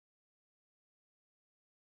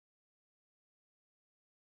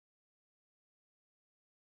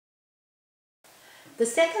The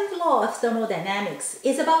second law of thermodynamics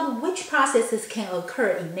is about which processes can occur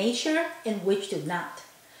in nature and which do not.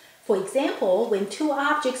 For example, when two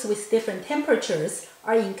objects with different temperatures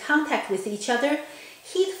are in contact with each other,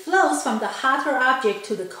 heat flows from the hotter object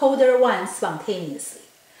to the colder one spontaneously.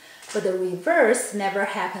 But the reverse never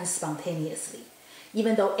happens spontaneously,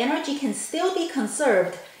 even though energy can still be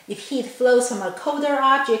conserved if heat flows from a colder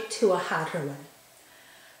object to a hotter one.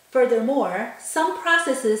 Furthermore, some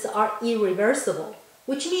processes are irreversible,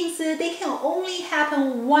 which means they can only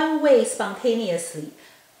happen one way spontaneously,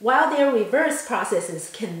 while their reverse processes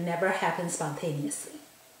can never happen spontaneously.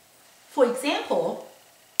 For example,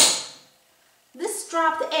 this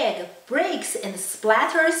dropped egg breaks and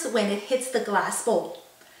splatters when it hits the glass bowl.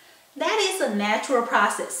 That is a natural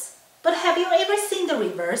process, but have you ever seen the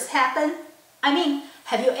reverse happen? I mean,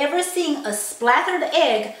 have you ever seen a splattered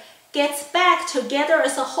egg gets back together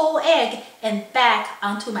as a whole egg and back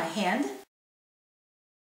onto my hand?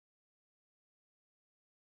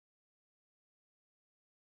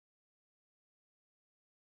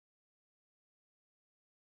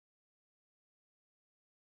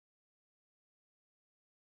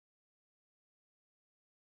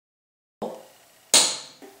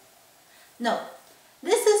 No,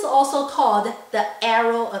 this is also called the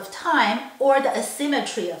arrow of time or the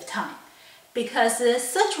asymmetry of time, because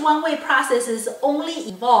such one-way processes only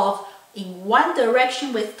evolve in one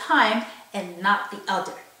direction with time and not the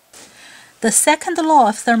other. The second law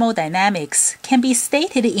of thermodynamics can be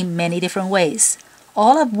stated in many different ways,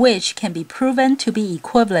 all of which can be proven to be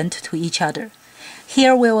equivalent to each other.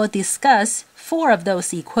 Here we will discuss 4 of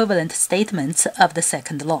those equivalent statements of the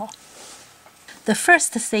second law. The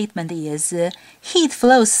first statement is, heat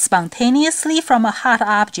flows spontaneously from a hot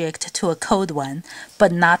object to a cold one,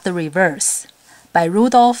 but not the reverse, by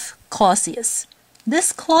Rudolf Clausius.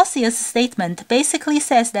 This Clausius statement basically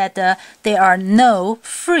says that there are no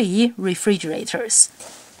free refrigerators,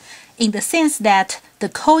 in the sense that the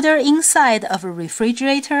colder inside of a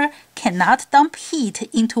refrigerator cannot dump heat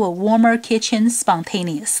into a warmer kitchen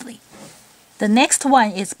spontaneously. The next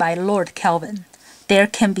one is by Lord Kelvin. There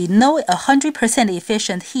can be no 100%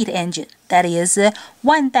 efficient heat engine, that is,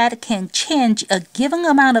 one that can change a given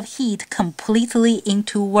amount of heat completely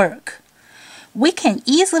into work. We can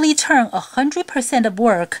easily turn 100% of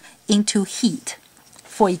work into heat.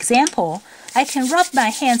 For example, I can rub my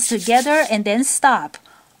hands together and then stop.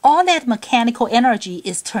 All that mechanical energy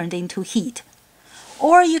is turned into heat.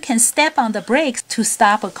 Or you can step on the brakes to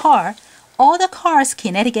stop a car. All the car's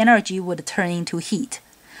kinetic energy would turn into heat.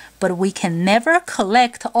 But we can never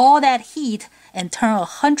collect all that heat and turn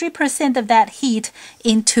 100% of that heat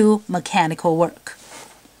into mechanical work.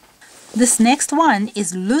 This next one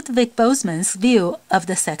is Ludwig Boltzmann's view of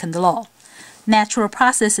the second law. Natural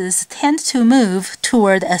processes tend to move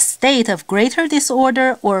toward a state of greater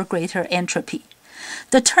disorder or greater entropy.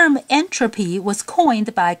 The term entropy was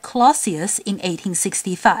coined by Clausius in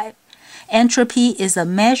 1865. Entropy is a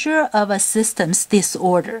measure of a system's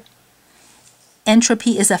disorder.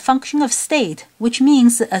 Entropy is a function of state, which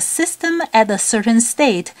means a system at a certain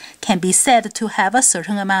state can be said to have a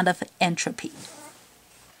certain amount of entropy.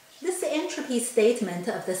 This entropy statement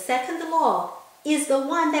of the second law is the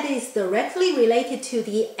one that is directly related to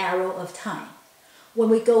the arrow of time. When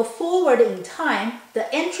we go forward in time,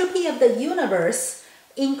 the entropy of the universe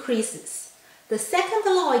increases. The second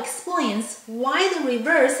law explains why the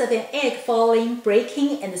reverse of an egg falling,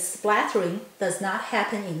 breaking, and splattering does not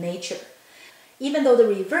happen in nature, even though the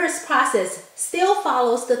reverse process still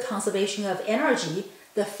follows the conservation of energy,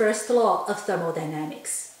 the first law of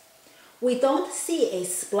thermodynamics. We don't see a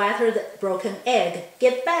splattered broken egg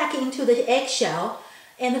get back into the eggshell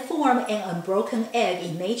and form an unbroken egg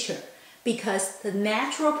in nature, because the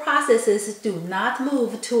natural processes do not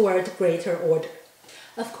move toward greater order.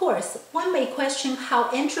 Of course, one may question how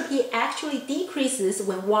entropy actually decreases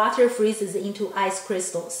when water freezes into ice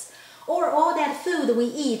crystals, or all that food we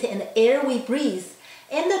eat and the air we breathe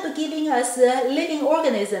end up giving us living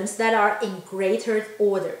organisms that are in greater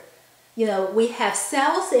order. We have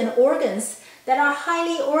cells and organs that are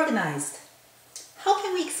highly organized. How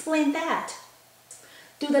can we explain that?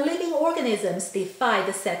 Do the living organisms defy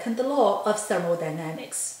the second law of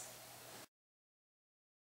thermodynamics?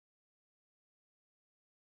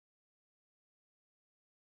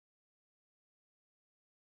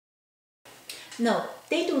 No,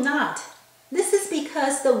 they do not. This is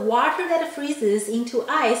because the water that freezes into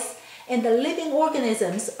ice and the living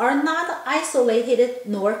organisms are not isolated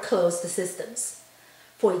nor closed systems.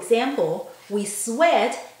 For example, we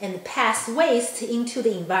sweat and pass waste into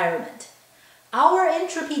the environment. Our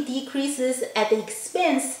entropy decreases at the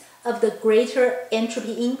expense of the greater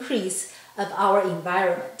entropy increase of our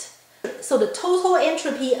environment. So the total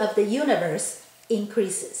entropy of the universe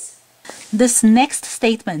increases. This next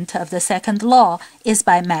statement of the second law is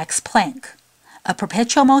by Max Planck. A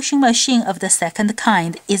perpetual motion machine of the second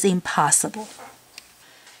kind is impossible.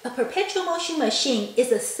 A perpetual motion machine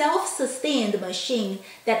is a self-sustained machine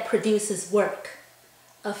that produces work.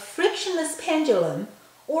 A frictionless pendulum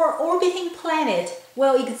or orbiting planet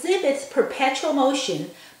will exhibit perpetual motion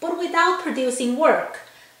but without producing work,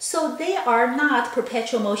 so they are not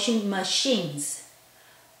perpetual motion machines.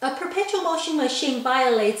 A perpetual motion machine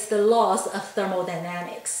violates the laws of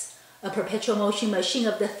thermodynamics. A perpetual motion machine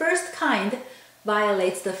of the first kind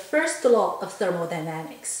violates the first law of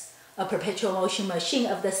thermodynamics. A perpetual motion machine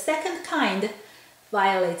of the second kind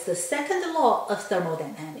violates the second law of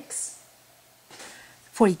thermodynamics.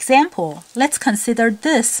 For example, let's consider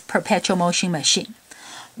this perpetual motion machine.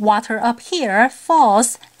 Water up here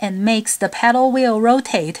falls and makes the paddle wheel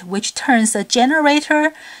rotate, which turns a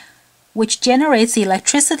generator, which generates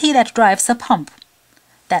electricity that drives a pump.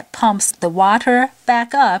 That pumps the water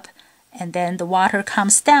back up, and then the water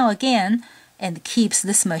comes down again and keeps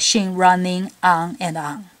this machine running on and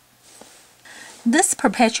on. This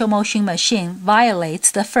perpetual motion machine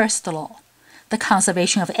violates the first law, the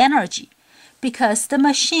conservation of energy, because the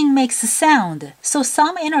machine makes sound, so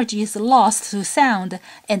some energy is lost to sound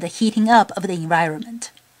and the heating up of the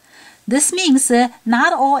environment. This means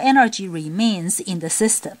not all energy remains in the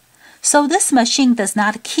system, so this machine does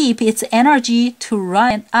not keep its energy to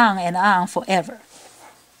run on and on forever.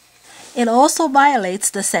 It also violates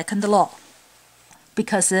the second law,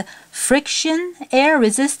 because friction, air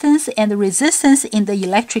resistance, and resistance in the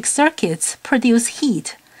electric circuits produce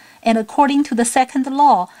heat. And according to the second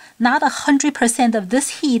law, not 100% of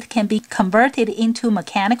this heat can be converted into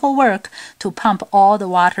mechanical work to pump all the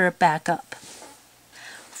water back up.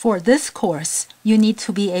 For this course, you need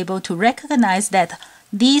to be able to recognize that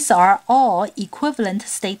these are all equivalent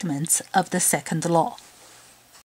statements of the second law.